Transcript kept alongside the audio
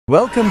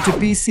Welcome to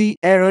PC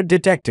Error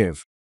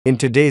Detective. In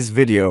today's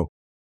video,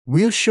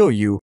 we'll show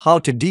you how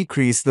to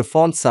decrease the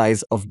font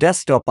size of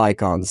desktop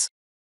icons,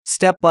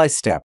 step by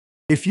step.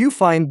 If you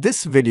find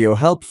this video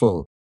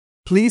helpful,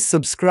 please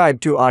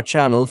subscribe to our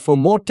channel for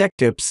more tech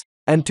tips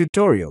and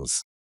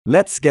tutorials.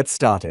 Let's get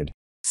started.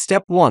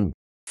 Step 1.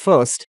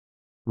 First,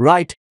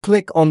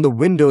 right-click on the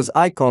Windows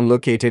icon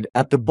located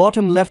at the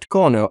bottom left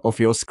corner of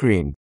your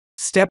screen.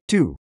 Step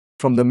 2.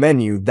 From the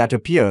menu that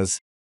appears,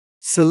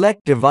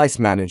 select Device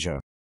Manager.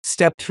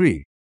 Step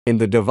 3. In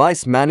the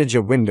Device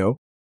Manager window,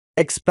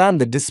 expand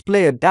the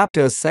Display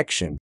Adapters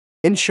section.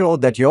 Ensure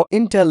that your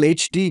Intel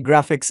HD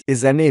graphics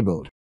is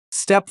enabled.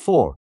 Step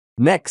 4.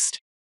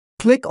 Next,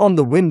 click on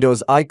the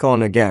Windows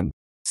icon again.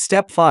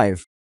 Step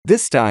 5.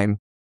 This time,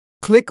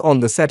 click on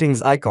the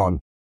Settings icon,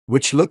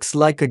 which looks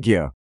like a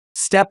gear.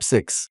 Step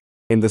 6.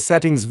 In the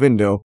Settings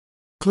window,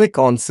 click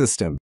on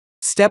System.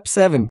 Step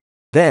 7.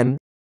 Then,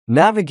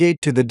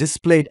 navigate to the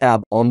Display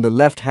tab on the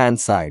left-hand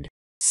side.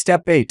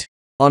 Step 8.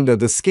 Under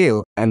the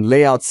Scale and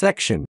Layout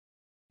section,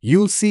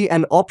 you'll see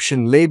an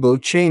option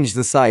labeled Change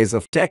the size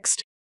of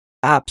text,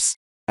 apps,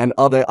 and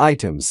other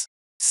items.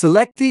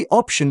 Select the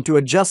option to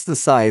adjust the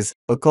size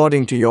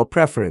according to your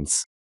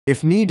preference.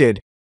 If needed,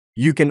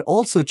 you can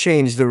also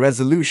change the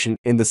resolution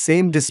in the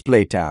same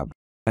Display tab.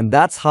 And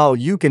that's how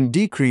you can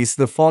decrease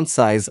the font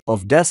size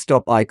of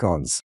desktop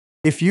icons.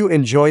 If you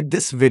enjoyed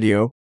this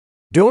video,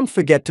 don't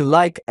forget to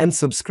like and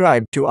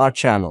subscribe to our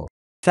channel.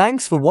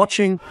 Thanks for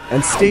watching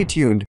and stay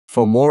tuned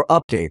for more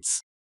updates.